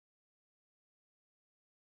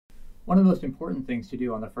One of the most important things to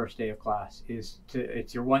do on the first day of class is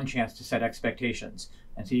it's your one chance to set expectations.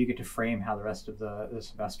 And so you get to frame how the rest of the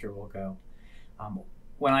semester will go.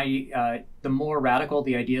 The more radical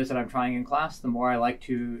the ideas that I'm trying in class, the more I like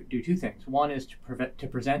to do two things. One is to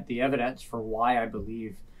present the evidence for why I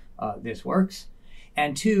believe this works.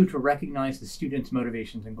 And two, to recognize the students'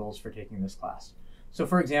 motivations and goals for taking this class. So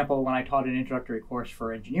for example, when I taught an introductory course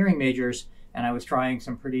for engineering majors, and I was trying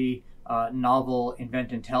some pretty novel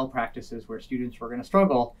invent and tell practices where students were going to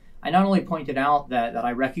struggle, I not only pointed out that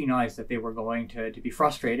I recognized that they were going to be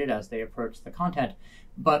frustrated as they approached the content,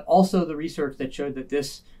 but also the research that showed that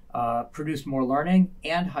this produced more learning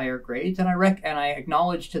and higher grades. And I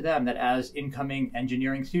acknowledged to them that as incoming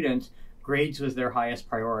engineering students, grades was their highest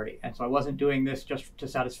priority. And so I wasn't doing this just to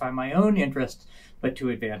satisfy my own interests, but to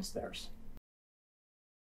advance theirs.